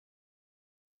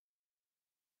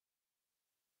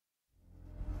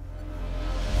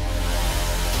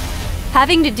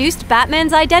Having deduced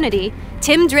Batman's identity,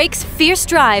 Tim Drake's fierce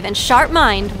drive and sharp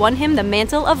mind won him the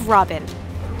mantle of Robin.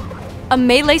 A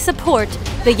melee support,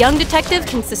 the young detective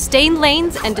can sustain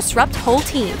lanes and disrupt whole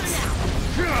teams.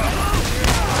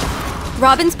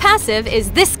 Robin's passive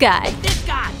is this guy.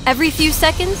 Every few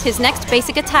seconds, his next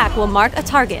basic attack will mark a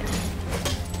target.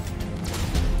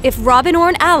 If Robin or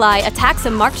an ally attacks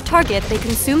a marked target, they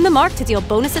consume the mark to deal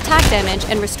bonus attack damage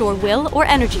and restore will or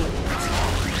energy.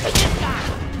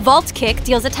 Vault Kick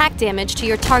deals attack damage to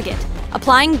your target,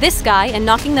 applying this guy and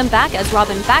knocking them back as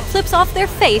Robin backflips off their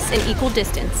face in equal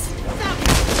distance.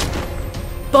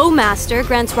 Bowmaster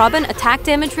grants Robin attack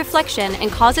damage reflection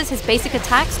and causes his basic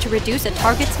attacks to reduce a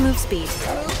target's move speed.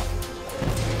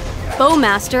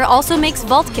 Bowmaster also makes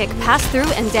Vault Kick pass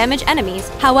through and damage enemies,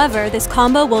 however, this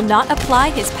combo will not apply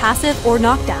his passive or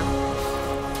knockdown.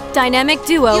 Dynamic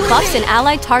Duo buffs an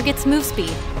allied target's move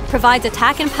speed, provides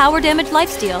attack and power damage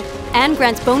lifesteal, and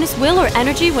grants bonus will or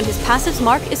energy when his passive's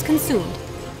mark is consumed.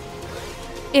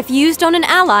 If used on an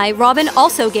ally, Robin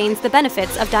also gains the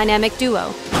benefits of Dynamic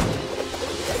Duo.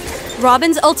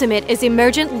 Robin's ultimate is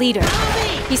Emergent Leader.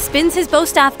 He spins his bow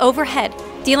staff overhead,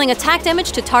 dealing attack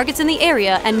damage to targets in the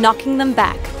area and knocking them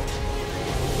back.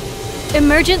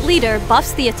 Emergent Leader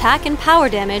buffs the attack and power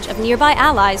damage of nearby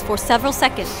allies for several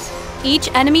seconds.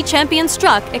 Each enemy champion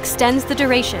struck extends the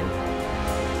duration.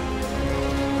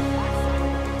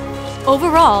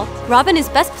 Overall, Robin is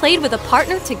best played with a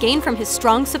partner to gain from his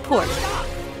strong support.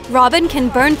 Robin can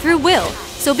burn through will,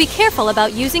 so be careful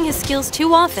about using his skills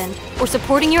too often, or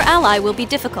supporting your ally will be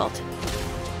difficult.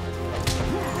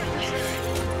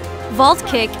 Vault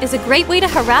Kick is a great way to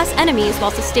harass enemies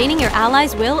while sustaining your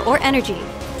ally's will or energy.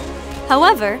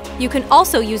 However, you can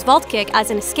also use Vault Kick as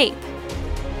an escape.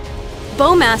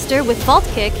 Bowmaster with Vault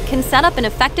Kick can set up an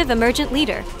effective Emergent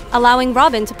Leader, allowing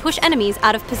Robin to push enemies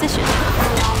out of position.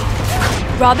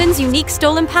 Robin's unique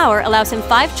stolen power allows him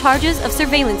 5 charges of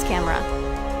surveillance camera.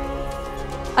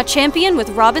 A champion with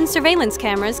Robin's surveillance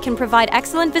cameras can provide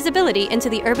excellent visibility into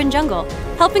the urban jungle,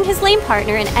 helping his lane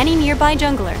partner in any nearby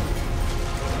jungler.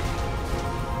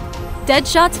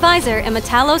 Deadshot's Visor and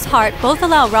Metallo's Heart both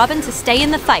allow Robin to stay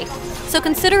in the fight, so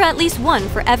consider at least one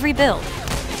for every build.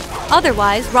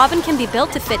 Otherwise, Robin can be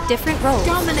built to fit different roles.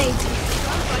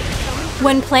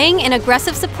 When playing in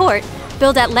aggressive support,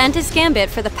 build Atlantis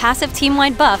Gambit for the passive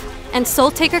team-wide buff and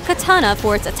Soul Taker Katana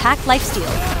for its attack lifesteal.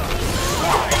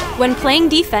 When playing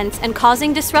defense and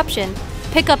causing disruption,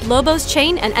 pick up Lobo's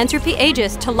Chain and Entropy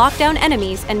Aegis to lock down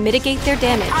enemies and mitigate their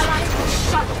damage.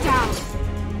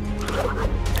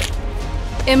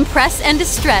 Impress and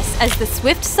distress as the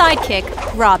swift sidekick,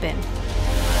 Robin.